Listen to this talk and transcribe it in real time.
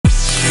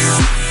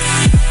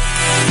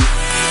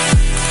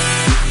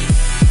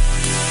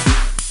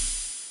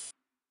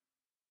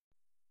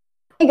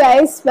Hey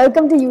guys,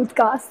 welcome to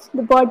Youthcast,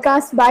 the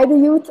podcast by the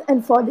youth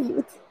and for the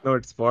youth. No,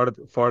 it's for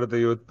the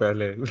youth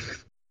pehle.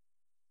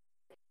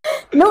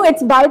 No,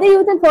 it's by the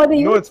youth and for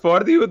the No, it's youth.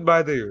 for the youth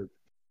by the youth.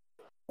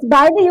 It's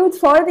by the youth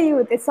for the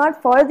youth. It's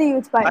not for the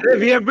youth by the Arey,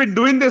 we youth. have been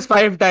doing this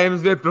 5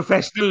 times. We're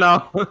professional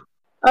now.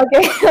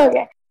 Okay,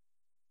 okay.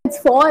 It's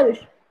for.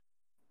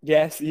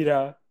 Yes,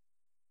 Ira.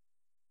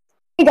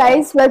 Hey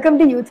guys, welcome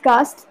to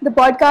Youthcast, the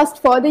podcast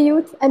for the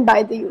youth and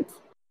by the youth.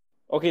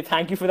 Okay,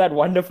 thank you for that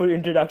wonderful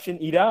introduction,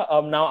 Ira.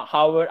 Now,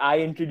 however, I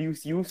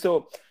introduce you.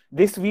 So,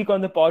 this week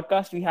on the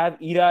podcast, we have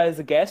Ira as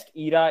a guest.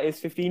 Ira is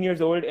 15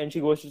 years old and she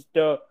goes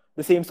to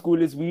the same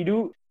school as we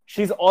do.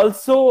 She's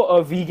also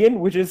a vegan,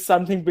 which is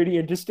something pretty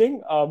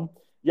interesting.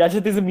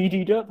 Yajat is a meat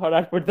eater. Thought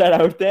I'd put that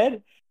out there.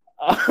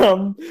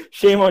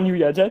 Shame on you,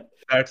 Yajat.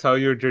 That's how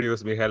you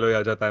introduce me. Hello,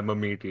 Yajat. I'm a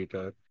meat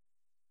eater.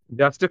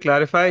 Just to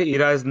clarify,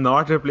 Ira has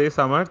not replaced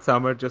Samar.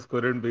 Samar just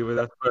couldn't be with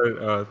us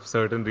for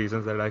certain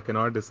reasons that I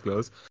cannot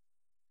disclose.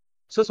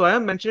 So I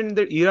am mentioning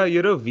that Ira,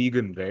 you're a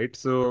vegan, right?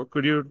 So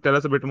could you tell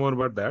us a bit more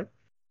about that?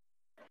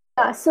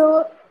 Yeah,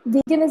 so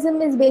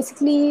veganism is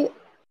basically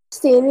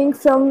abstaining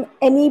from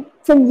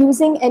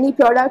using any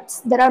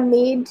products that are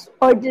made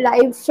or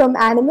derived from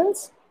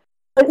animals,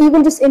 or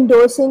even just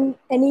endorsing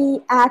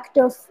any act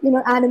of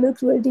animal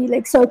cruelty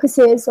like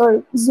circuses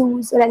or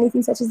zoos or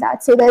anything such as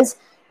that. So there's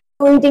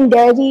no eating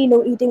dairy,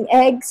 no eating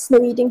eggs,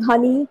 no eating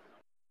honey,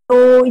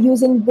 no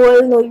using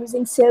wool, no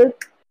using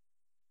silk,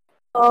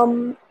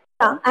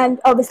 and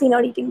obviously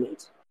not eating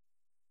meat.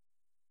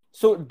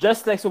 So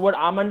what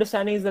I'm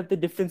understanding is that the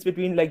difference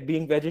between like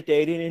being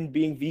vegetarian and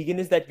being vegan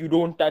is that you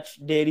don't touch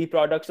dairy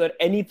products or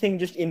anything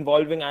just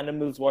involving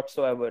animals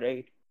whatsoever,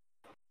 right?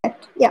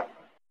 Yeah.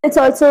 It's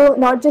also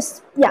not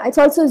just, yeah, it's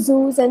also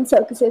zoos and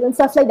circuses and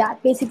stuff like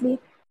that. Basically,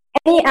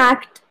 any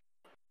act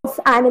of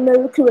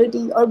animal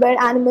cruelty or where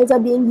animals are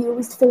being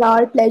used for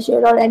our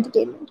pleasure or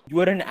entertainment. You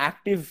were an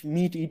active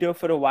meat eater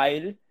for a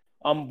while.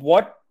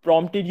 What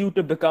prompted you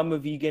to become a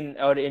vegan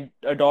or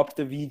adopt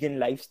the vegan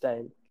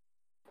lifestyle?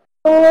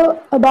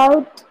 So,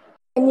 about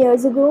 10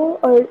 years ago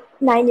or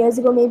 9 years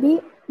ago,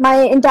 maybe, my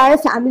entire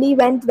family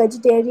went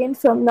vegetarian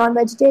from non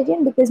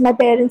vegetarian because my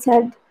parents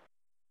had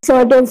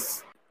sort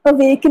of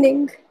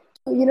awakening,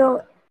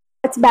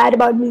 what's bad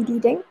about meat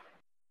eating.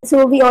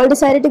 So we all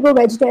decided to go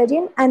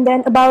vegetarian, and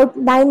then about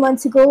 9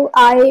 months ago,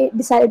 I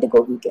decided to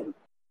go vegan.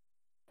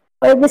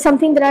 It was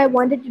something that I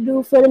wanted to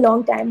do for a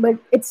long time, but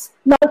it's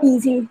not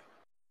easy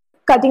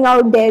cutting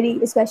out dairy,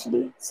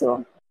 especially.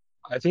 So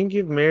I think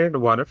you've made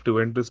one of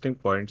two interesting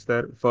points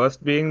there.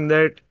 First being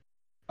that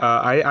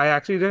I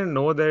actually didn't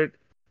know that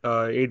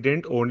it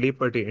didn't only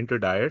pertain to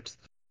diets,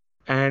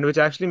 and which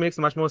actually makes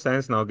much more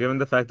sense now, given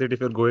the fact that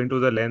if you're going to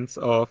the lens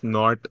of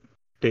not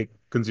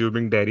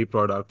consuming dairy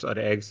products or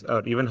eggs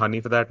or even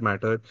honey for that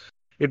matter,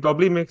 it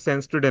probably makes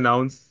sense to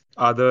denounce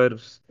other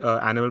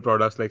animal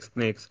products like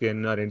snake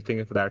skin or anything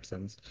of that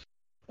sense.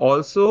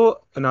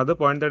 Also, another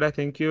point that I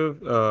think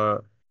you've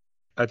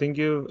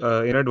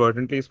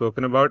inadvertently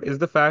spoken about is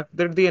the fact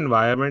that the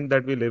environment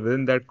that we live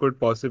in that could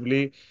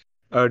possibly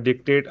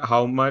dictate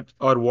how much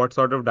or what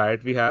sort of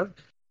diet we have,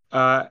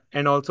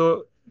 and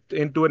also,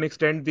 to an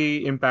extent,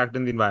 the impact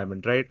in the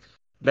environment, right?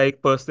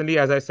 Like personally,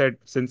 as I said,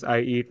 since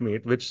I eat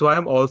meat, which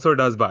Swam also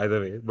does, by the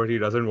way, but he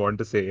doesn't want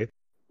to say.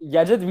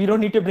 Yajat, we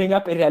don't need to bring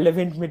up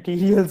irrelevant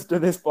materials to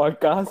this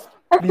podcast.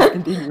 Please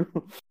continue.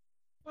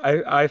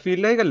 I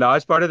feel like a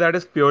large part of that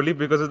is purely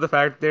because of the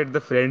fact that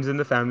the friends in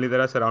the family that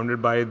are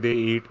surrounded by they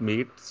eat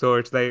meat. So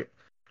it's like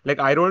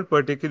I don't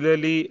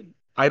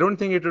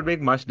think it would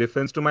make much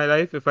difference to my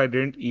life if I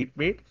didn't eat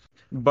meat.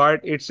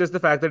 But it's just the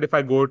fact that if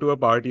I go to a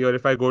party or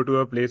if I go to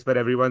a place where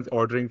everyone's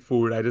ordering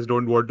food, I just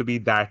don't want to be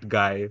that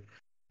guy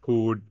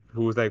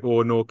who's like,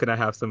 oh no, can I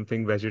have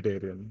something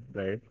vegetarian,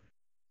 right?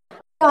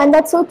 and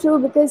that's so true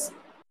because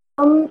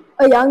from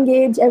a young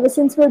age, ever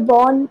since we're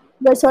born,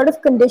 we're sort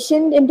of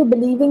conditioned into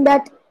believing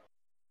that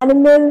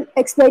animal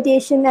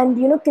exploitation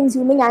and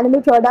consuming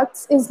animal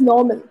products is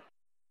normal.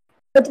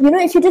 But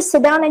if you just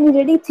sit down and you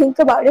really think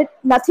about it,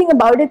 nothing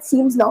about it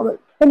seems normal.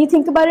 When you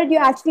think about it,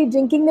 you're actually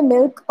drinking the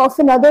milk of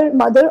another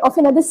mother of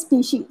another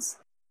species.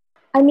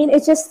 I mean,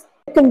 it's just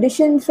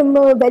conditioned from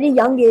a very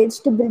young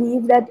age to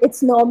believe that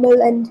it's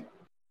normal and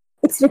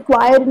it's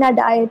required in our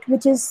diet,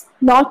 which is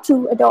not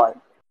true at all.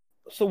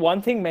 So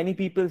one thing many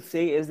people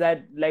say is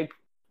that like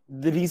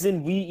the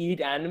reason we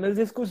eat animals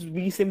is because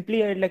we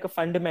simply at like a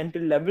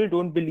fundamental level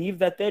don't believe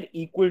that they're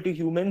equal to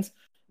humans.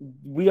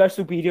 We are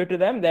superior to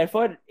them,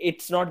 therefore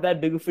it's not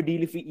that big of a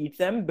deal if we eat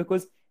them,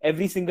 because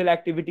every single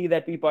activity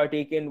that we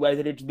partake in,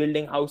 whether it's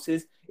building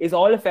houses, is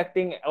all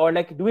affecting, or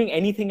like doing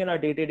anything in our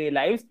day-to-day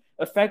lives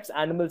affects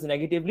animals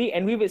negatively,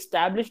 and we've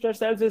established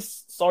ourselves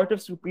as sort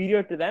of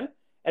superior to them.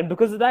 And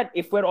because of that,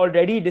 if we're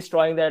already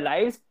destroying their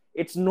lives,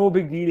 it's no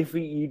big deal if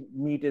we eat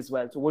meat as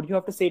well. So what do you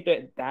have to say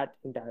to that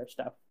entire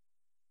stuff?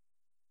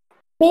 I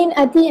mean,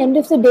 at the end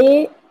of the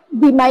day,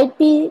 we might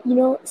be,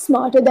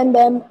 smarter than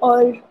them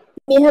or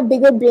may have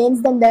bigger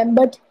brains than them,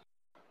 but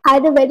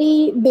at a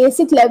very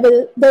basic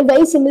level, they're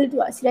very similar to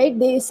us, right?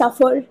 They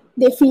suffer,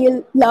 they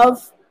feel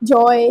love,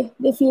 joy,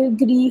 they feel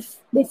grief,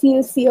 they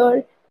feel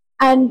fear,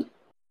 and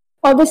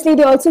obviously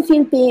they also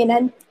feel pain.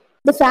 And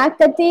the fact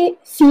that they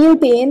feel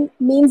pain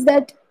means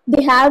that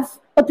they have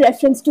a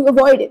preference to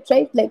avoid it,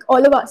 right? Like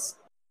all of us.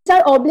 It's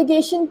our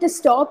obligation to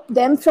stop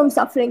them from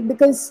suffering,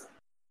 because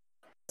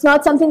it's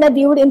not something that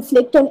we would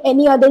inflict on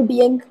any other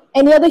being,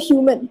 any other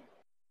human,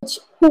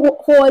 who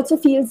also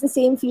feels the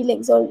same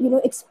feelings, or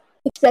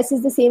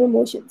expresses the same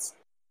emotions.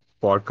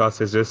 Podcast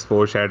is just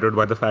foreshadowed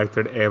by the fact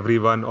that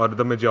everyone or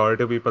the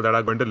majority of people that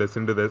are going to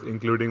listen to this,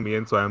 including me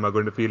and Swam, are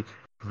going to feel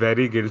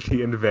very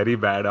guilty and very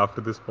bad after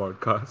this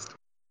podcast.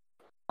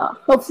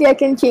 Hopefully, I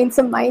can change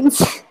some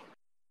minds.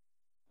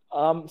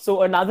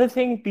 So another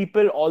thing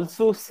people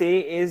also say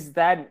is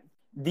that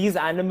these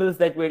animals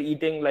that we're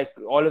eating, like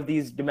all of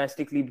these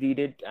domestically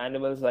breeded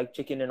animals like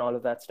chicken and all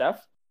of that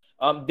stuff,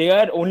 they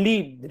are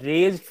only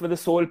raised for the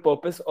sole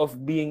purpose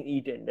of being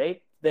eaten,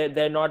 right?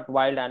 They're not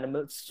wild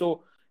animals.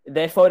 So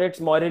therefore it's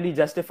morally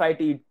justified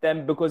to eat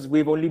them because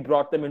we've only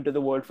brought them into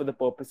the world for the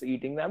purpose of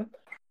eating them.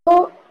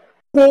 So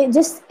they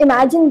just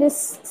imagine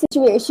this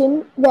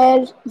situation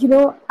where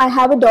I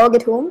have a dog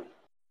at home,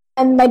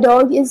 and my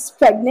dog is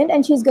pregnant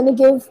and she's going to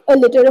give a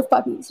litter of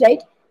puppies,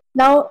 right?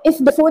 Now,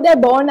 if before they're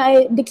born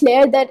I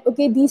declare that,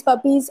 okay, these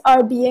puppies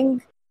are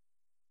being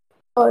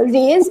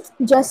raised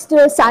just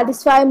to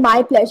satisfy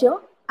my pleasure,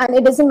 and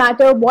it doesn't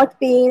matter what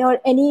pain or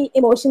any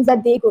emotions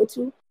that they go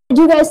through,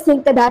 do you guys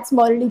think that that's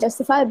morally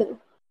justifiable?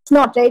 It's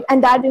not, right?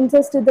 And that brings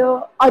us to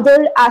the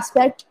other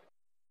aspect,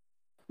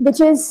 which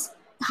is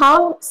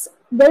how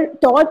we're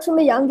taught from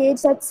a young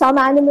age that some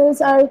animals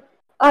are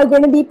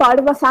going to be part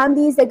of our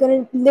families, they're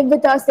going to live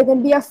with us, they're going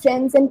to be our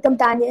friends and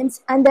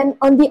companions. And then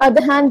on the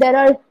other hand, there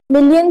are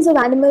millions of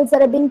animals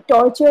that are being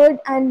tortured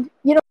and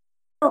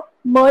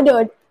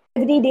murdered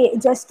every day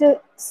just to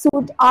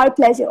suit our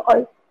pleasure,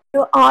 or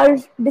our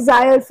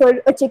desire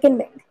for a chicken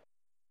wing.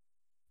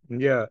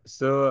 Yeah,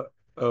 so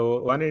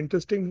one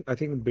interesting, I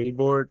think,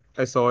 billboard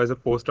I saw as a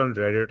post on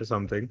Reddit or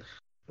something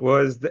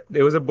was that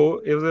it was a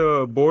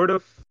board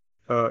of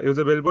it was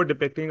a billboard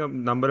depicting a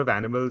number of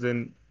animals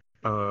in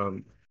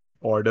um,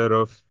 order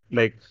of,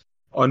 like,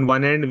 on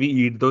one end we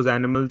eat those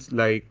animals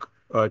like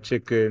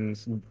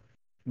chickens,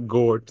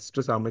 goats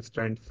to some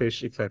extent,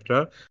 fish,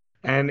 etc.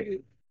 And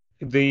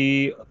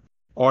the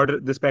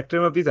the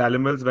spectrum of these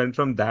animals went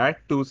from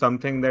that to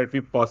something that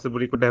we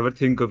possibly could never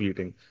think of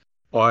eating,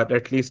 or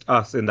at least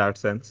us in that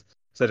sense,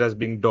 such as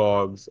being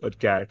dogs or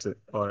cats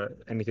or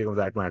anything of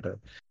that matter.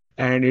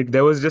 And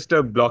there was just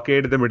a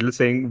blockade in the middle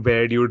saying,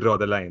 where do you draw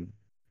the line,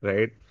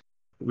 right?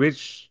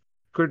 Which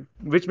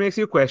makes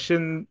you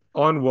question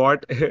on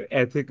what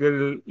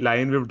ethical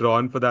line we've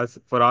drawn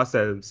for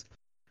ourselves,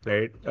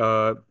 right?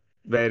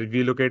 Where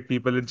we look at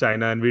people in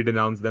China and we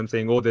denounce them,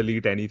 saying, "Oh, they'll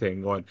eat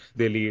anything," or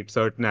they'll eat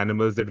certain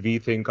animals that we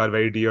think are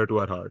very dear to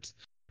our hearts.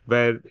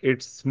 Where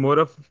it's more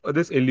of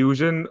this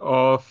illusion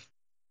of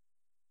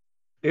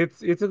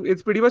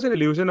it's pretty much an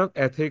illusion of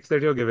ethics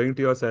that you're giving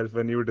to yourself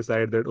when you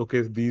decide that,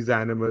 okay, these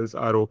animals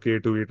are okay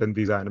to eat and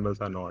these animals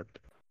are not.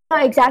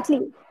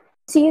 Exactly.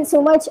 See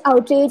so much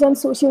outrage on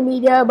social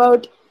media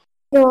about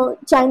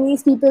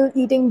Chinese people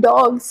eating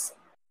dogs,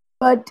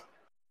 but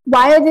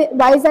why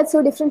is that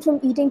so different from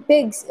eating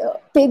pigs?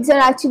 Pigs are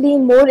actually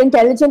more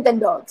intelligent than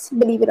dogs,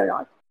 believe it or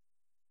not.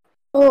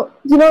 So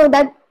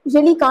that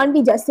really can't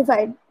be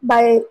justified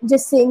by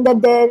just saying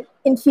that they're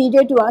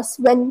inferior to us,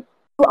 when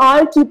you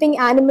are keeping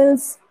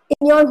animals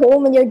in your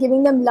home and you're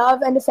giving them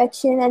love and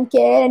affection and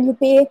care, and you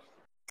pay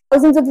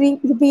thousands of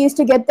rupees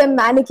to get them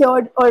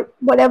manicured or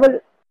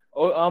whatever.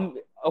 Oh,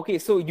 okay.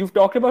 So you've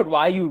talked about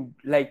why you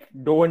like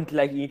don't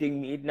like eating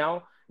meat.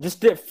 Now,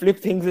 just to flip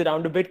things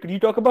around a bit, could you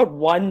talk about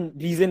one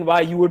reason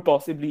why you would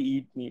possibly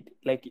eat meat?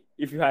 Like,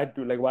 if you had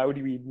to, like, why would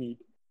you eat meat?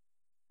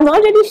 I'm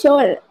not really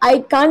sure. I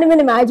can't even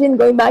imagine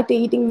going back to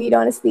eating meat,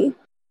 honestly.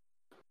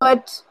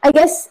 But I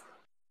guess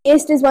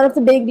taste is one of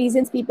the big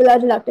reasons people are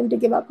reluctant to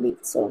give up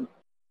meat. So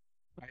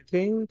I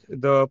think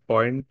the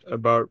point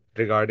about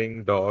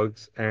regarding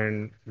dogs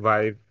and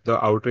why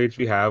the outrage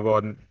we have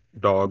on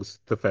dogs,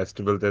 the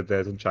festival that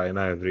there's in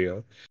China every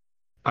year,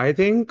 I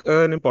think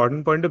an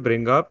important point to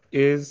bring up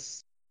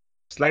is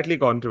slightly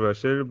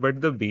controversial,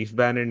 but the beef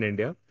ban in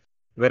India,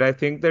 where I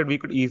think that we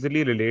could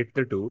easily relate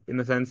the two in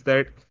the sense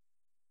that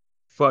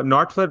for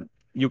not for,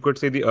 you could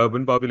say, the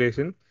urban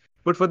population,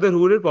 but for the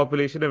rural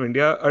population of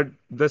India,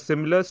 the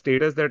similar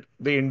status, that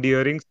the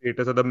endearing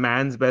status or the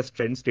man's best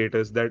friend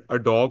status that a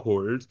dog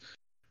holds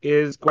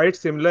is quite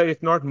similar,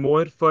 if not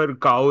more, for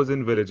cows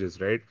in villages,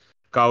 right?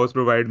 Cows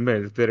provide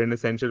milk. They're an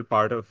essential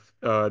part of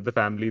the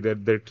family.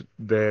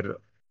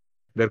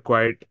 They're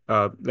quite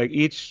like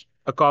each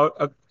a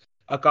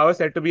cow is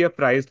said to be a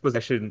prized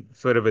possession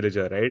for a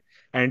villager, right?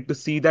 And to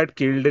see that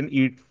killed and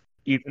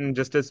eaten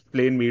just as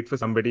plain meat for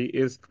somebody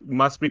is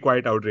must be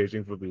quite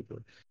outraging for people.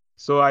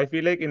 So I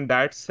feel like in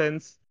that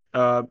sense,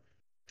 I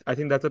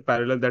think that's a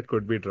parallel that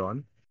could be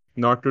drawn,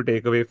 not to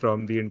take away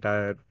from the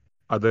entire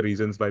other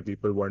reasons why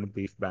people want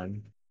beef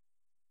banned.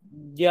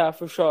 Yeah,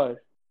 for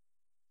sure.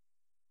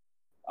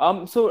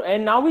 So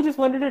and now we just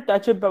wanted to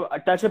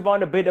touch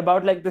upon a bit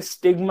about like the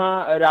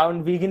stigma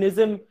around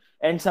veganism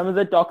and some of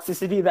the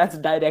toxicity that's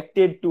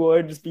directed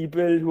towards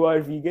people who are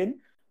vegan.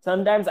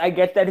 Sometimes I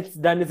get that it's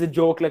done as a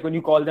joke, like when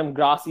you call them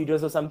grass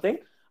eaters or something.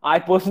 I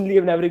personally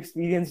have never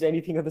experienced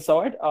anything of the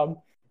sort.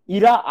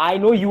 Ira, I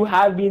know you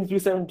have been through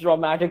some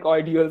traumatic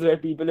ordeals where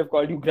people have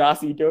called you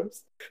grass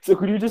eaters. So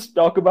could you just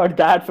talk about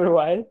that for a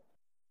while?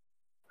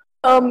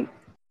 Um,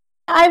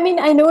 I mean,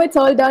 I know it's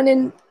all done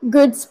in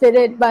good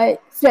spirit by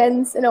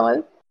friends and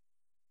all,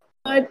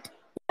 but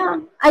yeah,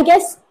 I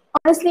guess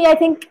honestly, I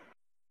think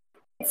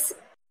it's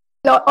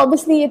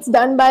obviously it's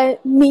done by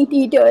meat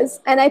eaters,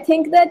 and I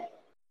think that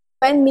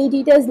when meat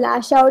eaters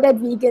lash out at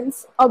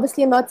vegans,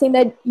 obviously I'm not saying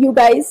that you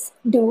guys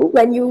do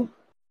when you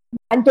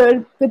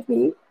banter with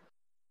me.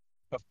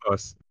 Of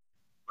course.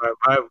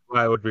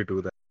 Why would we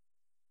do that?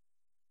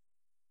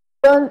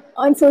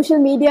 On social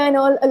media and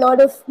all, a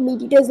lot of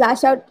meat eaters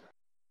lash out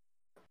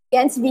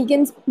against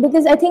vegans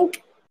because I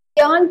think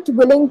they aren't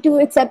willing to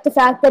accept the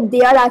fact that they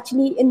are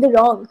actually in the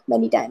wrong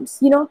many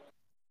times.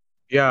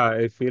 Yeah,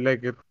 I feel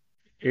like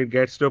it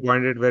gets to a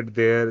point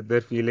where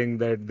they're feeling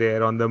that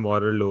they're on the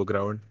moral low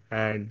ground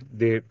and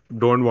they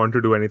don't want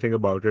to do anything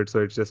about it, so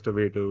it's just a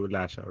way to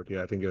lash out.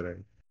 Yeah, I think you're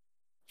right.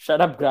 Shut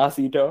up, grass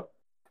eater.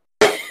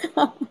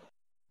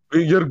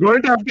 You're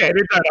going to have to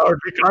edit that out.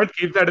 We can't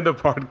keep that in the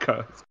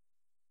podcast.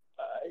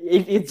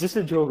 It's just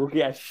a joke.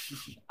 Okay,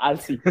 I'll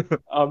see.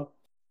 Um,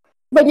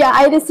 But yeah,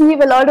 I receive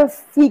a lot of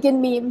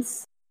vegan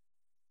memes.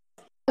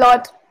 A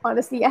lot,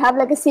 honestly. I have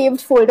like a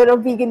saved folder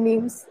of vegan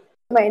memes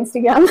on my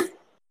Instagram.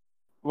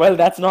 well,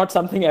 that's not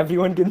something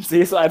everyone can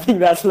say, so I think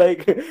that's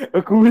like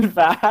a cool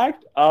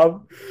fact.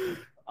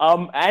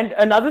 And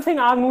another thing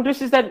I've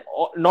noticed is that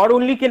not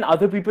only can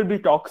other people be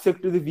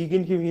toxic to the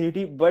vegan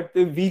community, but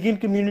the vegan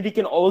community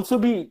can also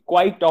be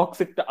quite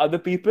toxic to other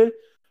people,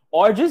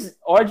 or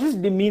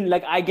just demean.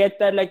 Like I get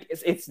that, like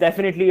it's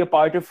definitely a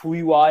part of who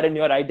you are and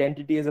your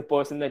identity as a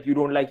person that you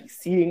don't like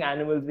seeing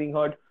animals being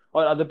hurt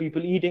or other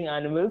people eating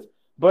animals.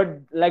 But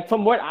like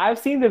from what I've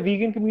seen, the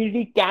vegan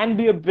community can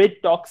be a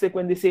bit toxic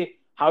when they say,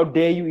 "How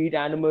dare you eat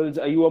animals?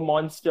 Are you a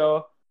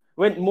monster?"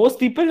 When most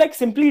people like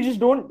simply just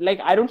don't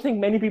like. I don't think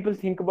many people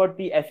think about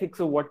the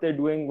ethics of what they're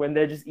doing when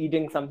they're just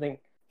eating something.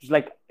 Just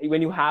like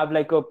when you have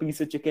like a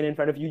piece of chicken in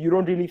front of you, you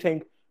don't really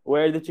think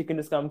where the chicken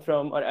has come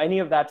from or any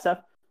of that stuff.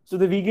 So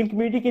the vegan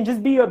community can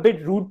just be a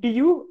bit rude to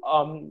you,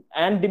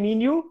 and demean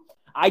you.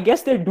 I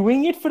guess they're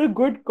doing it for a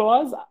good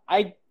cause.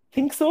 I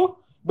think so.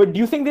 But do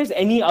you think there's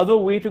any other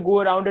way to go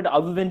around it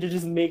other than to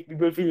just make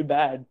people feel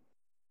bad?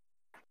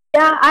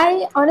 Yeah,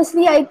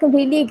 I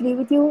completely agree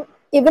with you.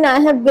 Even I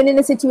have been in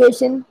a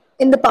situation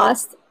in the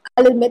past,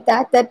 I'll admit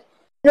that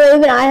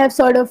even I have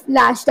sort of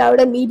lashed out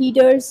at meat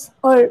eaters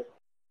or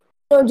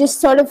just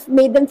sort of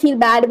made them feel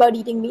bad about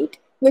eating meat,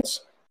 which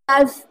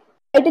I've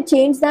tried to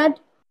change that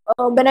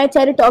when I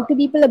try to talk to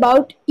people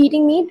about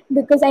eating meat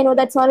because I know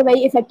that's not a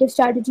very effective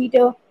strategy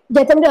to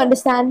get them to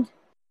understand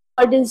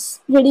what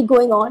is really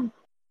going on.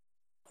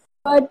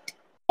 But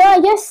yeah,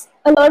 I guess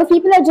a lot of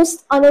people are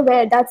just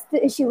unaware. That's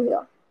the issue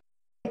here.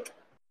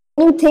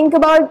 When you think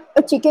about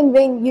a chicken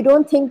wing, you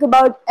don't think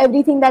about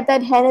everything that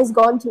that hen has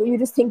gone through. You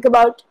just think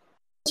about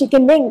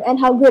chicken wing and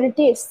how good it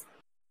tastes.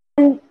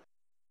 And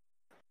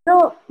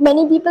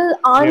many people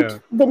aren't Yeah.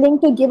 willing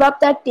to give up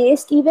that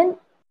taste even.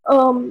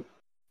 Um,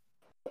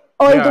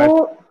 Yeah,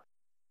 although,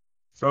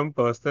 from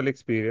personal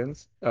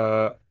experience,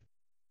 I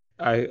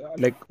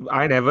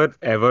never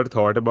ever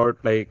thought about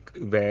like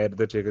where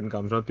the chicken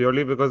comes from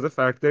purely because the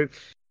fact that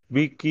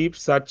we keep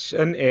such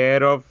an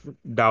air of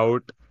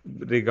doubt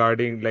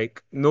regarding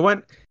like no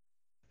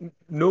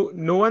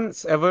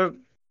one's ever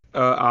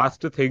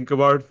asked to think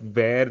about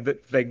where the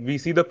like we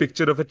see the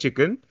picture of a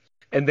chicken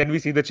and then we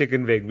see the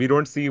chicken wing. We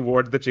don't see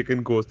what the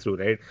chicken goes through,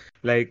 right?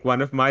 Like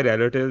one of my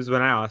relatives,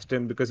 when I asked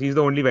him because he's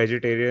the only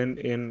vegetarian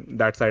in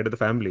that side of the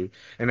family,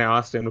 and I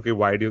asked him, okay,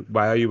 why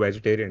are you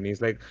vegetarian?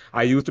 He's like,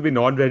 I used to be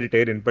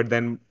non-vegetarian, but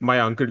then my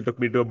uncle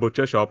took me to a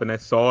butcher shop and I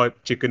saw a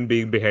chicken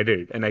being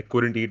beheaded and I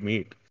couldn't eat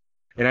meat.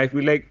 And I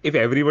feel like if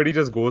everybody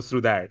just goes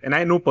through that, and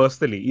I know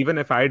personally, even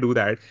if I do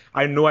that,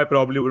 I know I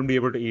probably wouldn't be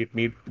able to eat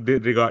meat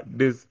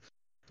regardless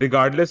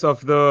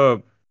of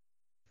the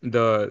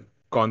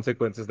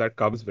consequences that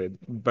comes with.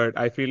 But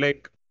I feel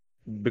like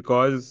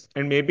because,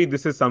 and maybe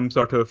this is some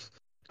sort of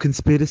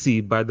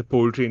conspiracy by the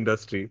poultry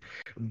industry,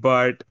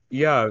 but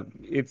yeah,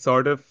 it's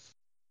sort of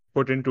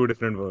put in two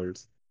different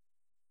worlds.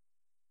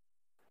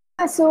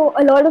 so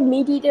a lot of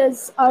meat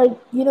eaters are,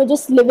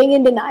 just living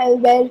in denial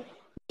where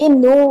they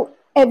know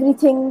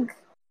everything,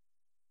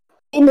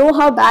 they know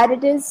how bad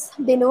it is,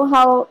 they know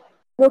how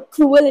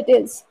cruel it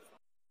is,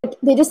 but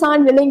they just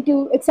aren't willing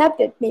to accept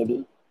it,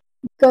 maybe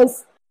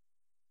because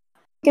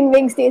chicken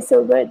wings taste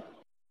so good.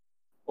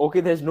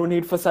 Okay, there's no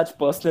need for such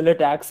personal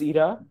attacks,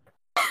 Ira.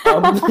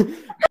 Um,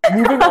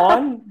 moving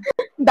on,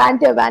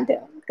 Banter,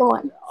 banter. Come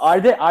on.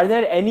 are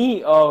there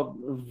any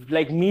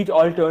like meat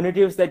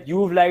alternatives that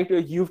you've liked or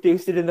you've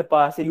tasted in the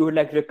past that you would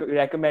like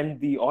recommend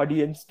the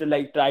audience to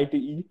like try to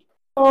eat?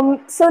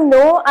 So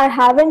no, I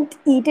haven't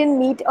eaten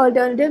meat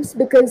alternatives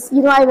because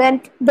I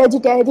went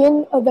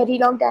vegetarian a very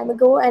long time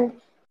ago, and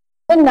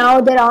even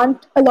now there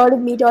aren't a lot of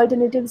meat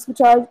alternatives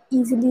which are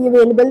easily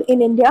available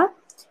in India.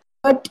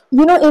 But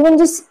even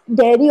just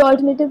dairy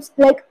alternatives,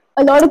 like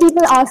a lot of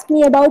people ask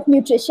me about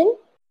nutrition,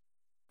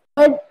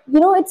 but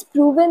it's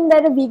proven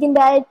that a vegan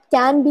diet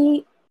can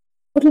be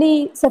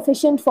totally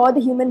sufficient for the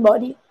human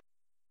body.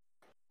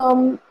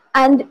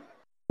 And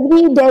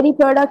every dairy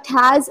product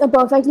has a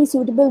perfectly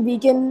suitable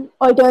vegan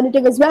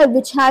alternative as well,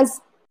 which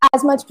has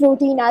as much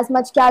protein, as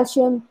much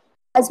calcium,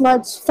 as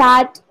much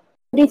fat,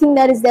 everything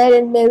that is there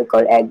in milk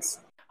or eggs.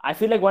 I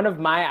feel like one of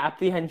my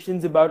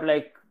apprehensions about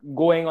like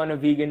going on a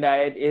vegan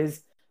diet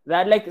is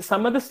that like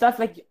some of the stuff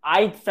like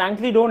I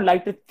frankly don't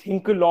like to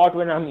think a lot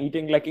when I'm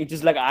eating. Like it's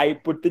just like I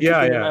put the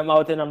Yeah, chicken in yeah. my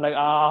mouth and I'm like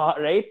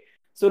right.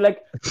 So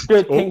like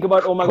to Oh, think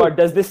about, oh my god,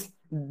 does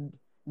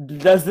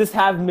this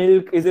have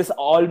milk? Is this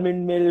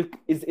almond milk?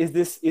 Is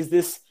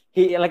this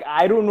hey, like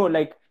I don't know,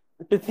 like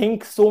to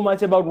think so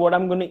much about what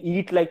I'm gonna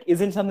eat like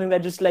isn't something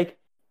that just like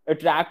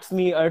attracts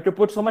me, or to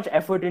put so much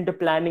effort into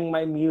planning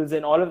my meals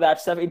and all of that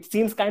stuff. It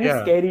seems kind of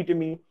yeah. scary to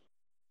me.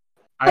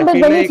 I But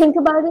feel when you like think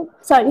about it,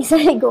 sorry,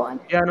 sorry, go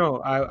on. yeah,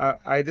 no,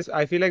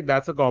 I feel like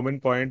that's a common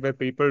point where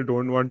people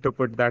don't want to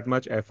put that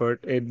much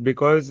effort in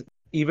because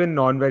even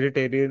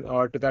non-vegetarian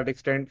or to that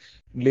extent,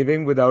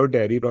 living without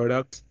dairy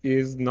products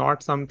is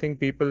not something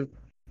people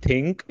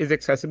think is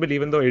accessible,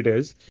 even though it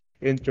is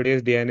in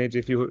today's day and age.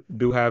 If you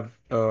do have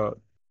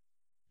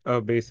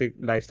a basic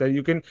lifestyle,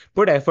 you can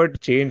put effort to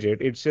change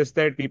it. It's just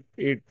that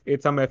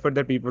it's some effort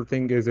that people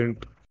think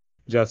isn't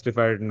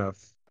justified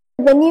enough.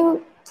 When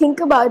you think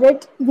about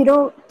it,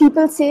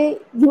 people say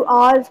you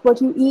are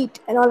what you eat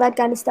and all that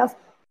kind of stuff.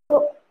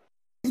 So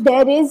if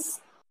there is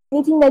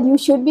anything that you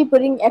should be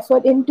putting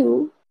effort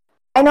into,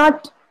 why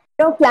not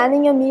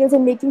planning your meals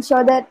and making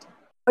sure that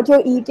what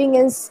you're eating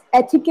is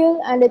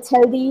ethical and it's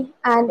healthy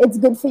and it's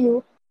good for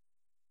you,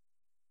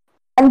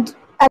 and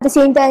at the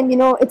same time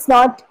it's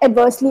not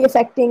adversely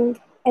affecting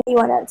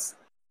anyone else.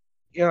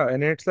 Yeah,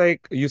 and it's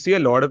like you see a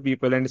lot of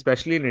people, and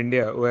especially in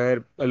India,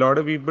 where a lot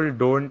of people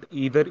don't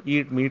either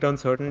eat meat on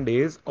certain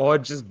days or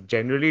just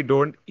generally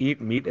don't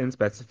eat meat in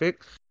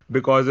specific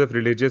because of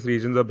religious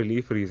reasons or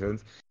belief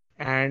reasons.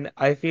 And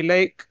I feel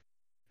like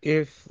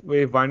if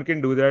one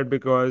can do that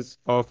because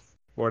of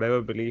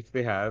whatever belief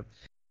they have,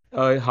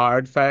 a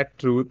hard fact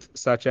truth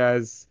such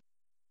as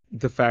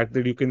the fact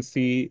that you can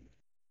see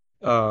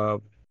uh,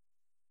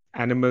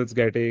 animals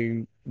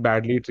getting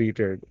badly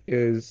treated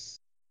is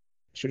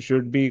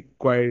should be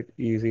quite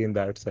easy in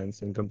that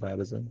sense in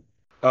comparison.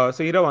 So,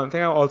 one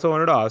thing I also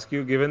wanted to ask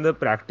you, given the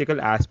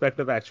practical aspect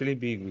of actually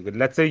being vegan,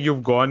 let's say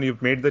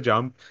you've made the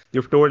jump,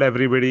 you've told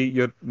everybody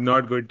you're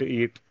not going to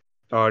eat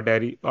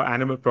dairy or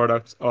animal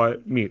products or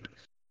meat.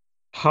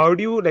 How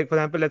do you, like, for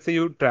example, let's say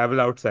you travel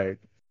outside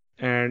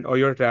or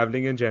you're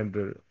traveling in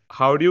general,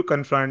 how do you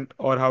confront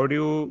or how do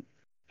you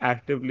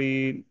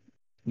actively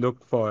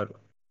look for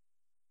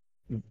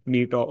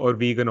meat or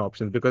vegan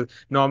options? Because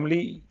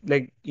normally,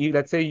 like,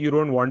 let's say you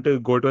don't want to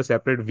go to a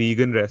separate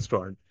vegan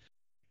restaurant.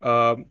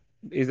 Um,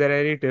 is there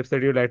any tips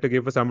that you'd like to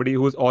give for somebody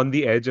who's on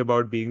the edge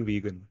about being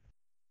vegan?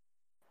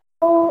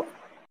 So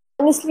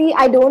honestly,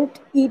 I don't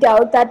eat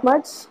out that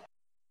much,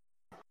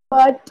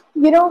 but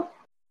when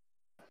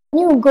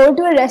you go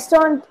to a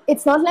restaurant,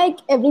 it's not like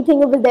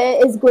everything over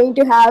there is going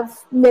to have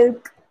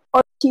milk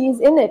or cheese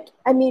in it.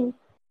 I mean,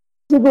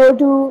 you go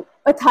to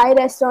a Thai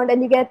restaurant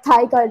and you get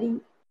Thai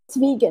curry, it's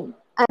vegan.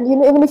 And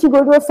even if you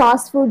go to a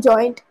fast food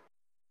joint,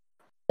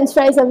 French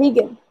fries are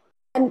vegan.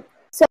 And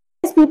so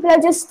I guess people are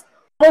just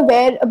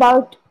aware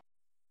about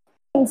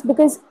things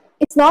because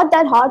it's not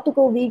that hard to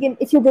go vegan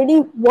if you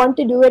really want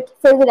to do it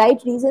for the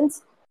right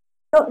reasons.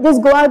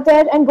 Just go out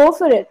there and go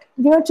for it.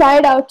 Try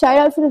it out. Try it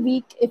out for a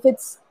week. If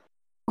it's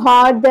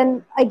hard,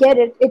 then I get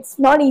it. It's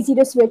not easy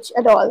to switch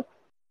at all.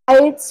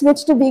 I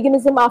switched to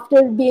veganism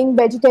after being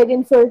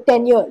vegetarian for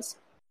 10 years.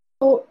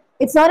 So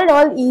it's not at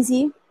all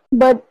easy,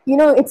 but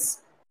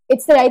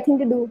it's the right thing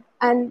to do,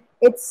 and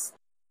it's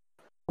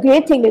a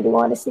great thing to do,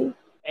 honestly.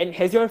 And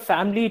has your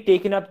family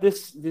taken up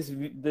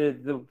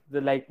the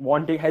like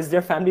wanting? Has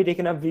their family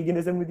taken up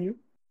veganism with you?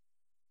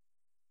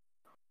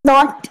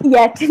 Not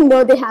yet.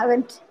 No, they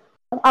haven't.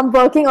 I'm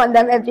working on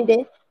them every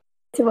day.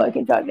 It's a work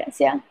in progress,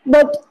 yeah.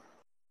 But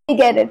they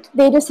get it.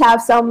 They just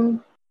have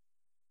some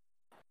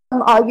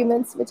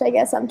arguments, which I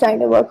guess I'm trying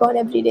to work on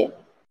every day.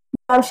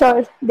 I'm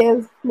sure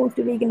they'll move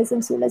to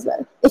veganism soon as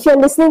well. If you're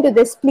listening to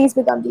this, please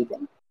become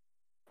vegan.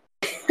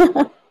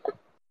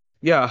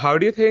 Yeah, how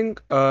do you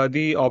think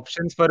the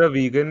options for a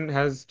vegan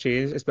has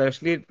changed,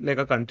 especially like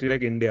a country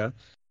like India,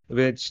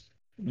 which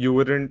you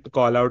wouldn't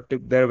call out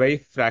there are very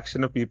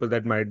fraction of people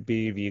that might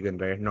be vegan,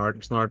 right?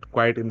 It's not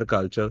quite in the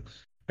culture,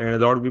 and a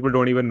lot of people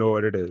don't even know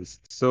what it is.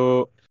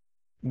 So,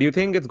 do you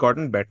think it's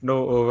gotten better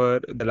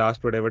over the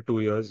last whatever 2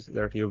 years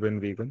that you've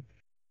been vegan?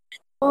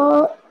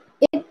 Uh,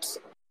 it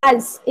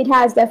it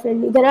has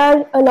definitely. There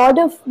are a lot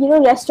of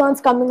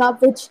restaurants coming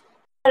up which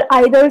are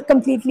either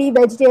completely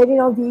vegetarian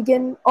or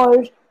vegan,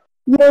 or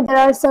there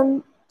are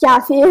some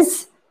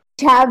cafes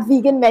have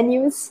vegan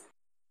menus.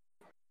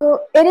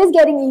 So it is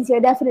getting easier,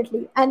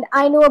 definitely. And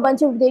I know a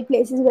bunch of great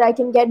places where I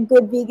can get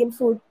good vegan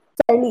food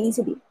fairly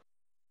easily.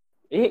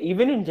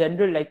 Even in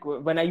general, like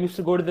when I used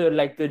to go to the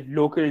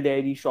local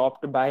dairy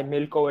shop to buy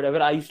milk or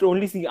whatever, I used to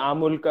only see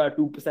Amul ka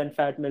 2%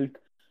 fat milk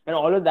and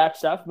all of that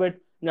stuff. But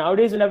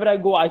nowadays, whenever I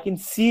go, I can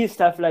see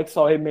stuff like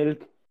soy milk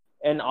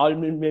and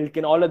almond milk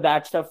and all of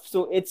that stuff.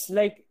 So it's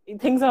like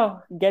things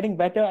are getting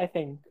better, I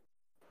think,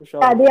 for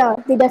Yeah, sure. they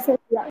are. They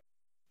definitely are.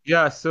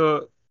 Yeah,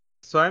 so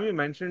I mean,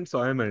 mentioned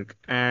soy milk,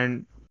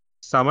 and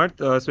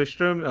Samarth switched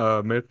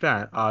from milk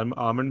to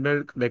almond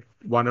milk like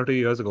 1 or 2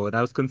 years ago, and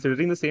I was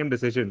considering the same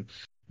decision.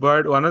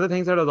 But one of the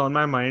things that was on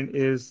my mind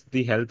is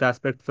the health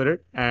aspect for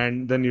it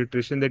and the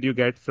nutrition that you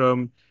get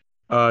from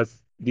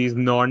these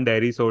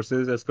non-dairy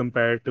sources as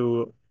compared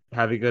to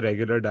having a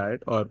regular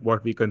diet or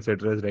what we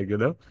consider as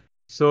regular.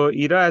 So,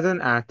 Ira, as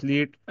an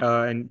athlete,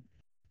 and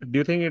do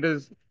you think it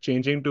is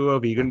changing to a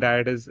vegan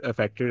diet has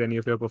affected any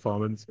of your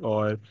performance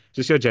or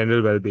just your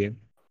general well-being?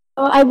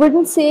 I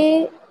wouldn't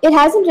say it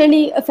hasn't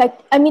really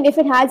affected. I mean, if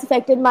it has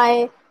affected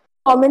my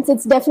performance,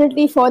 it's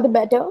definitely for the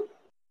better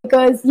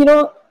because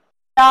there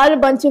are a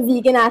bunch of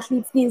vegan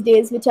athletes these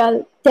days, which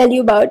I'll tell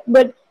you about.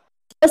 But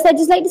first, I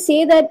just like to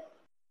say that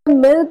the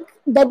milk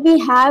that we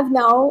have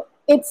now,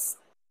 it's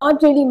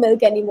not really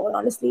milk anymore,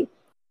 honestly,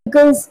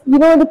 because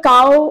the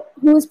cow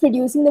who's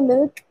producing the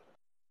milk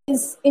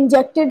is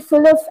injected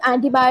full of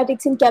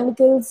antibiotics and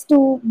chemicals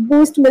to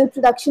boost milk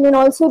production and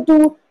also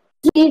to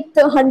treat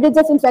the hundreds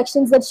of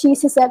infections that she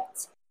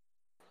suscepts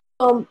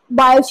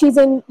while she's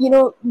in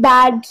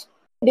bad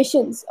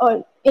conditions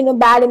or in a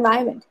bad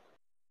environment.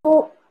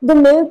 So the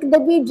milk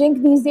that we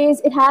drink these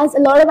days, it has a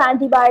lot of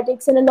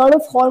antibiotics and a lot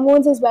of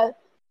hormones as well,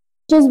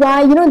 which is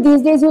why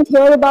these days you'll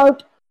hear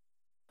about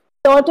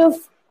a lot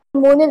of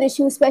hormonal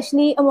issues,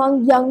 especially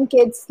among young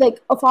kids like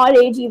of our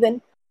age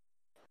even.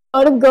 A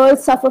lot of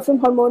girls suffer from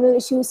hormonal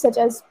issues such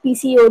as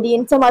PCOD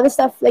and some other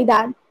stuff like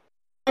that.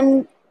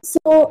 And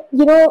so,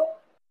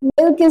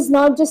 milk is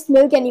not just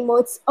milk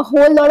anymore. It's a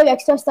whole lot of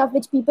extra stuff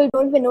which people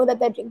don't even know that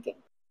they're drinking.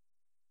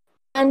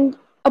 And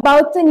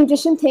about the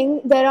nutrition thing,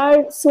 there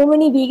are so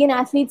many vegan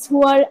athletes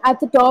who are at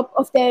the top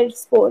of their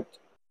sport.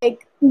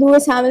 Like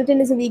Lewis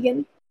Hamilton is a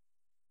vegan.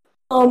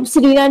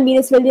 Serena and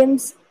Venus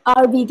Williams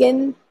are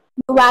vegan.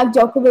 Novak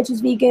Djokovic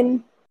is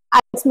vegan.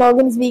 Alex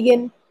Morgan is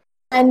vegan.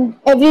 And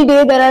every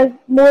day there are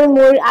more and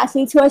more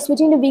athletes who are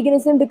switching to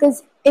veganism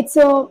because it's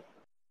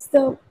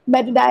the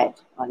better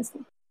diet,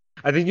 honestly.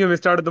 I think you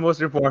missed out on the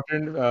most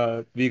important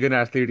vegan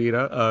athlete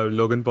era,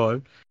 Logan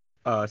Paul.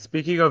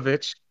 Speaking of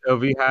which,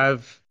 we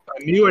have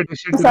a new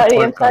addition I'm to the sorry,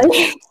 I'm podcast,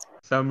 sorry.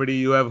 somebody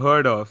you have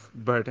heard of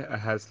but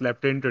has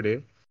slept in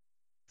today.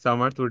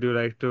 Samarth, would you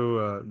like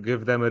to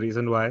give them a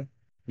reason why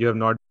you have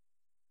not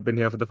been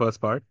here for the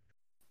first part?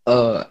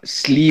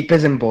 Sleep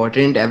is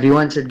important.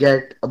 Everyone should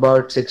get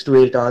about 6 to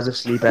 8 hours of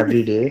sleep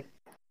every day.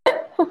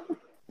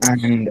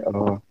 And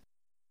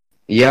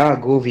yeah,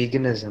 go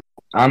veganism.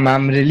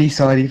 I'm really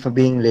sorry for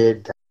being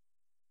late.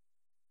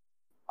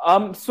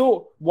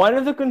 So one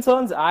of the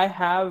concerns I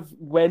have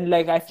when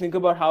like I think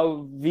about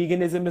how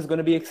veganism is going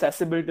to be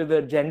accessible to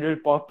the general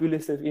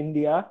populace of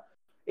India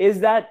is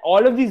that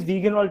all of these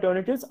vegan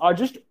alternatives are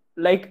just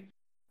like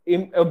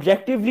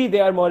objectively they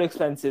are more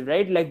expensive,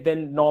 right? Like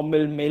than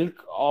normal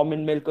milk,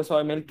 almond milk or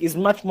soy milk is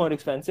much more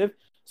expensive.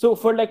 So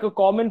for like a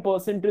common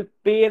person to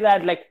pay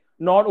that, like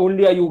not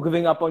only are you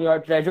giving up on your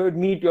treasured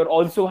meat, you're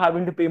also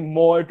having to pay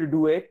more to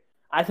do it.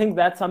 I think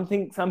that's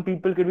something some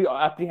people could be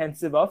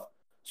apprehensive of.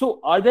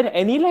 So, are there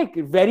any like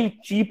very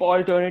cheap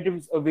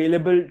alternatives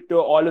available to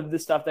all of the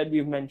stuff that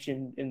we've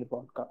mentioned in the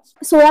podcast?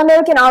 Soya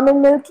milk and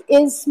almond milk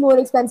is more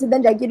expensive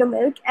than regular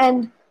milk,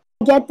 and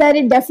I get that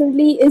it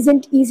definitely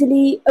isn't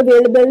easily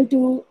available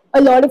to a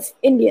lot of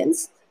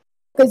Indians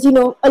because a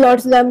lot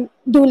of them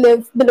do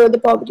live below the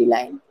poverty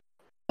line.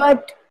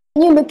 But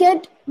when you look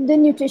at the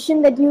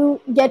nutrition that you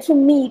get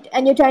from meat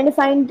and you're trying to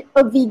find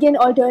a vegan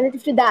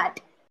alternative to that,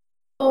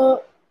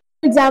 for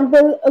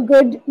example, a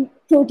good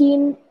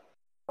protein,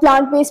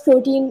 plant-based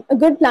protein, a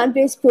good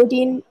plant-based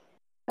protein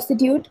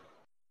substitute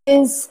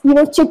is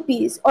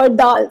chickpeas or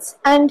dals.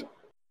 And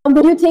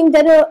would you think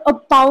that a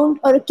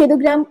pound or a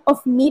kilogram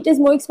of meat is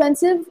more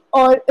expensive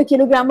or a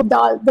kilogram of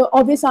dal? The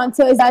obvious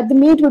answer is that the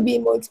meat would be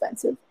more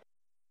expensive.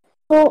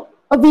 So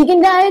a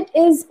vegan diet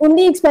is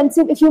only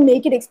expensive if you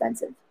make it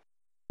expensive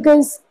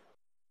because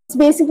it's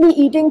basically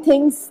eating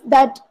things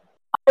that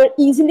are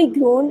easily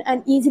grown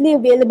and easily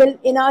available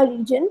in our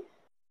region,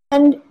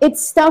 and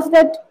it's stuff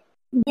that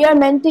we are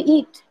meant to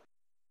eat.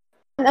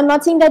 And I'm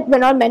not saying that we're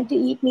not meant to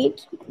eat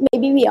meat.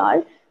 Maybe we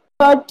are,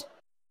 but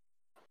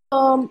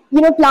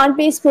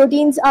plant-based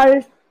proteins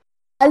are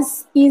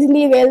as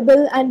easily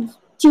available and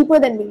cheaper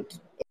than meat,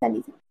 if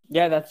anything.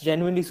 Yeah, that's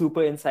genuinely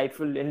super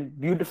insightful and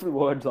beautiful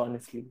words,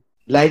 honestly.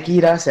 Like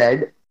Ira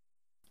said,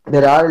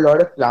 there are a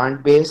lot of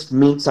plant-based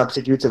meat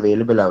substitutes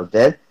available out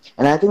there,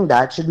 and I think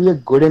that should be a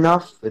good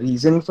enough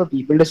reason for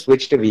people to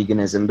switch to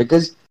veganism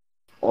because,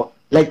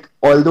 like,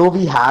 although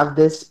we have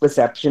this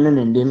perception in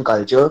Indian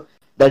culture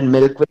that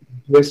milk will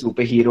into a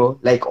superhero.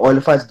 Like all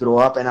of us grow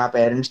up and our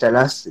parents tell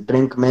us,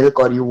 drink milk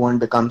or you won't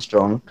become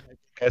strong.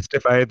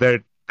 Testify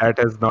that that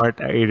has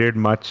not aided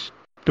much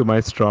to my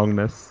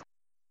strongness.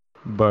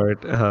 But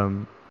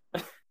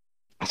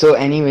So,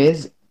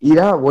 anyways,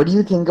 Ira, what do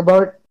you think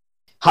about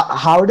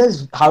how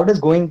does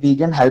going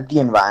vegan help the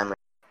environment?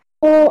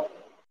 So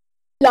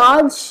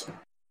large,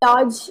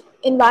 large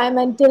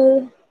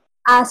environmental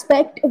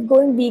aspect of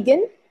going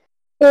vegan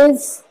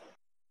is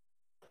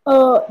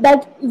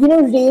that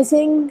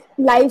raising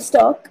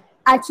livestock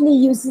actually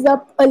uses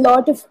up a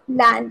lot of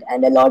land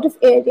and a lot of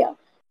area,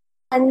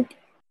 and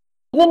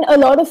even a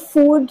lot of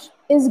food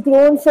is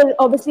grown for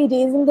obviously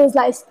raising those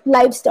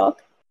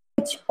livestock,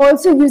 which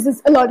also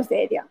uses a lot of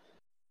area,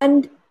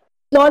 and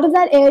a lot of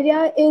that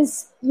area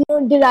is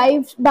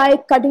derived by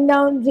cutting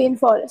down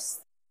rainforests.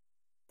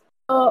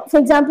 For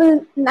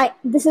example,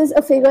 this is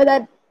a figure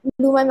that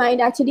blew my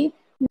mind actually.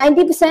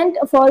 90%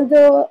 of all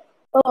the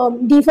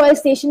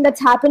deforestation that's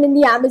happened in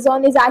the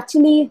Amazon is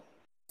actually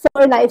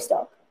for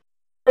livestock,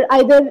 or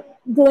either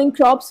growing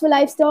crops for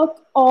livestock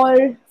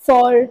or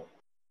for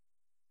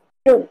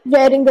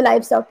rearing the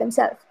livestock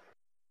themselves.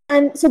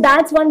 And so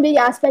that's one big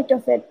aspect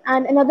of it.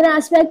 And another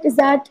aspect is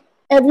that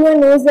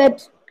everyone knows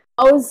that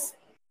cows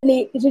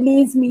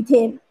release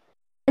methane.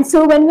 And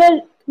so when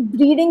we're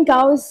breeding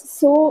cows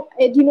so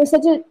at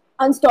such an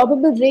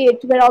unstoppable rate,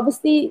 we're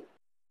obviously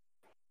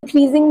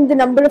increasing the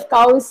number of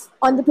cows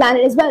on the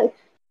planet as well.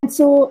 And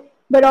so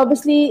we're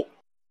obviously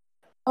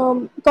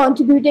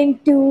contributing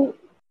to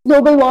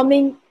global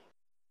warming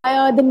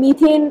via the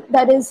methane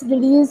that is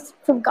released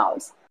from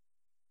cows.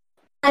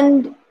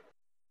 And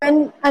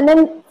then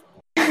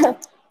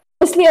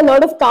obviously a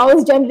lot of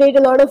cows generate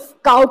a lot of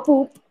cow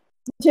poop,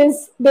 which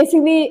is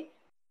basically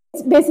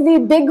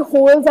big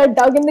holes are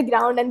dug in the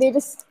ground and they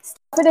just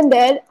stuff it in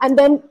there, and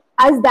then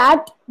as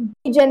that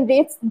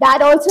degenerates,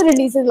 that also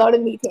releases a lot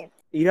of methane.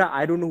 Ira,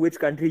 I don't know which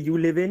country you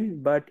live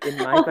in, but in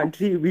my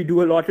country, we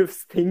do a lot of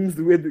things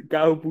with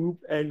cow poop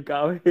and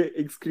cow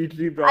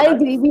excretory I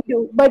agree, products. we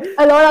do, but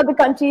a lot of other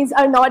countries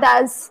are not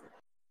as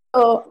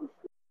uh,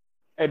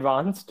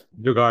 Advanced.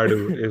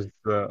 Jugadu is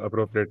the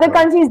appropriate the term.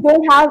 countries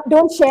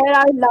don't share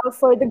our love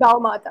for the Gau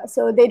Mata,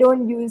 so they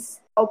don't use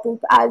cow poop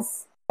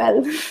as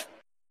well.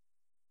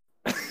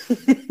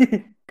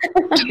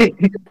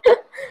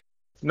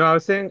 No, I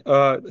was saying,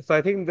 so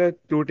I think the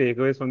two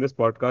takeaways from this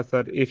podcast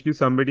are if you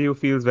somebody who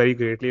feels very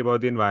greatly about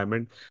the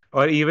environment,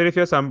 or even if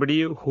you're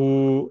somebody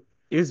who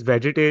is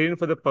vegetarian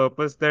for the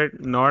purpose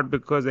that not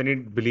because any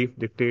belief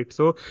dictates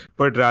so,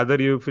 but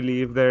rather you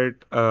believe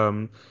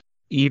that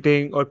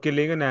eating or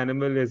killing an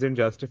animal isn't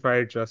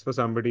justified just for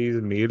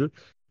somebody's meal,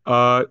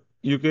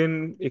 you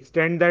can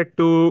extend that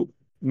to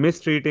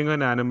mistreating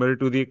an animal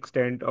to the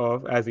extent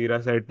of, as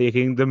Ira said,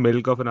 taking the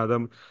milk of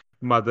another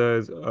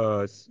mothers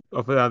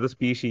of another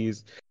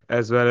species,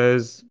 as well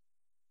as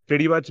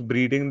pretty much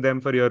breeding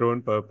them for your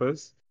own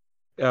purpose.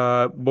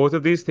 Both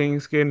of these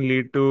things can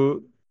lead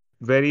to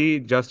very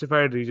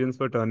justified reasons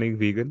for turning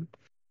vegan.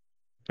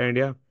 And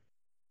yeah,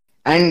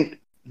 And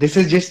this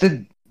is just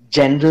a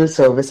general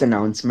service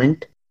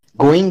announcement.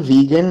 Going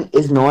vegan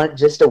is not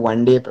just a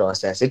 1 day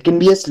process. It can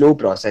be a slow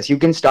process. You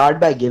can start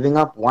by giving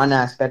up one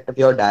aspect of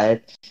your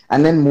diet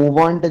and then move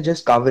on to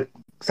just cover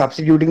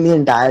substituting the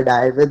entire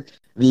diet with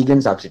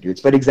vegan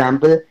substitutes. For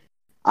example,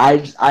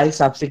 I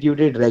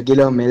substituted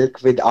regular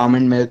milk with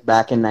almond milk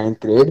back in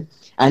ninth grade.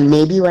 And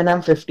maybe when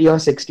I'm 50 or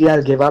 60,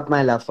 I'll give up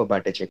my love for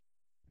butter chicken.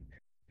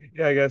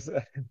 yeah, I guess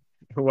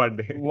one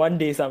day. One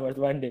day, Samarth,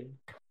 one day.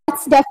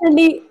 That's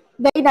definitely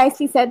very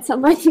nicely said,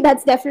 someone.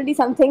 That's definitely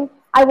something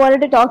I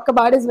wanted to talk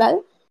about as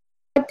well.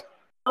 But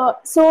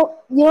so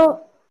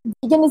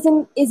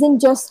veganism isn't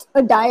just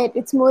a diet;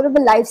 it's more of a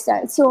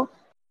lifestyle. So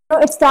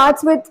it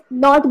starts with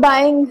not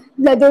buying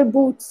leather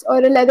boots or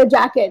a leather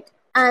jacket,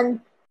 and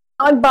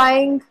not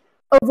buying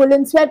a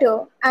woolen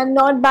sweater, and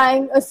not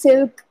buying a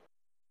silk.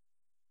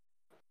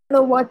 I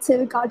don't know what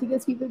silk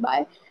articles people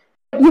buy,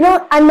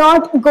 and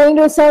not going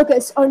to a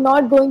circus or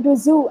not going to a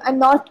zoo and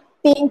not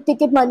paying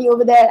ticket money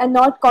over there and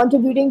not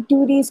contributing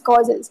to these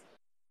causes.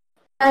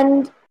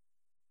 And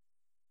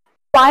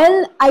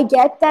while I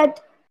get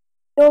that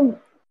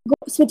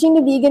switching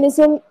to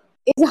veganism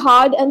is a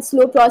hard and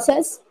slow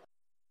process,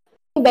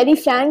 to be very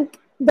frank,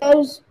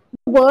 the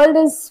world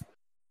is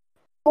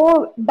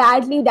so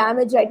badly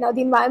damaged right now.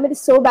 The environment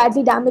is so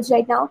badly damaged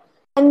right now,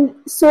 and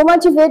so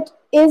much of it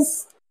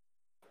is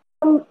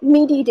from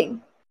meat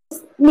eating.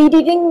 Meat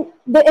eating,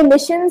 the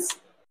emissions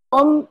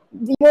from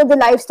the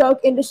livestock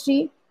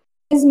industry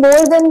is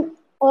more than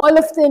all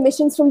of the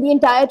emissions from the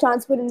entire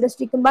transport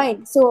industry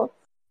combined. So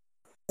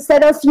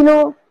instead of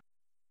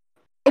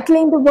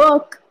cycling to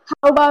work,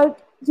 how about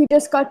you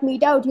just cut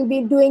meat out? You'll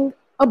be doing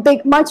a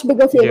much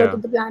bigger favor to Yeah.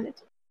 the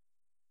planet.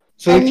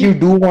 So if you And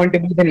do want to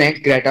be the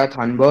next Greta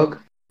Thunberg,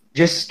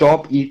 just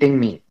stop eating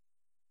meat.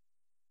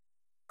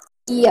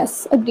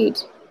 yes, agreed.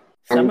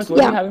 And Samarth, what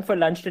are you yeah, having for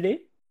lunch today?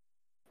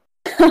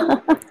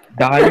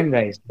 Dal and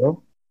rice,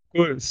 bro.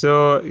 Cool.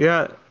 So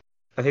yeah,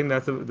 I think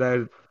that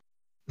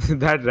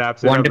that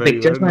wraps it Want up a very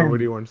picture, well. man?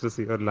 Nobody wants to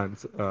see your lunch,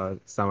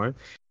 Summer.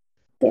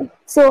 Okay.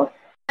 So,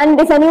 and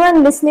if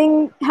anyone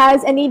listening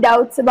has any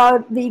doubts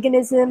about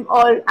veganism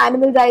or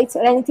animal rights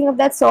or anything of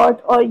that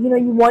sort, or you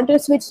want to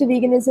switch to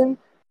veganism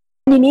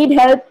and you need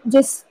help,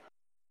 just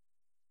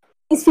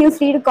please feel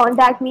free to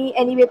contact me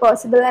any way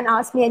possible and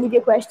ask me any of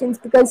your questions,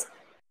 because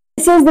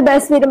this is the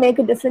best way to make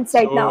a difference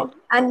right So, now.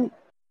 And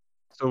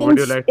so would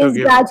you change like to is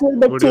give? gradual,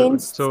 but Would change you?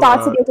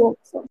 starts at your home.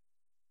 So,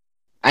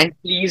 And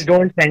please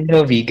don't send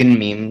her vegan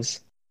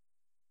memes.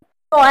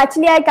 no,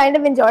 actually, I kind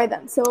of enjoy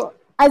them. So,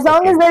 as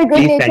long as Okay. they're good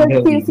Please send natured,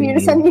 her feel free vegan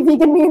to send memes. me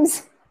vegan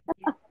memes.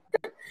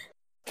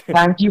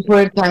 Thank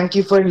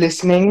you for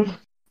listening.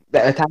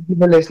 Thank you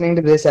for listening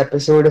to this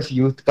episode of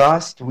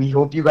Youthcast. We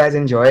hope you guys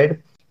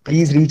enjoyed.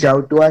 Please reach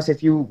out to us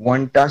if you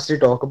want us to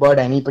talk about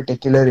any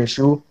particular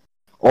issue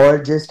or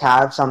just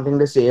have something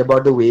to say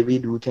about the way we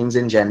do things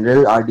in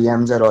general. Our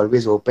DMs are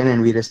always open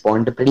and we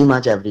respond to pretty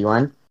much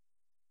everyone.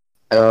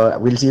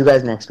 We'll see you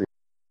guys next week.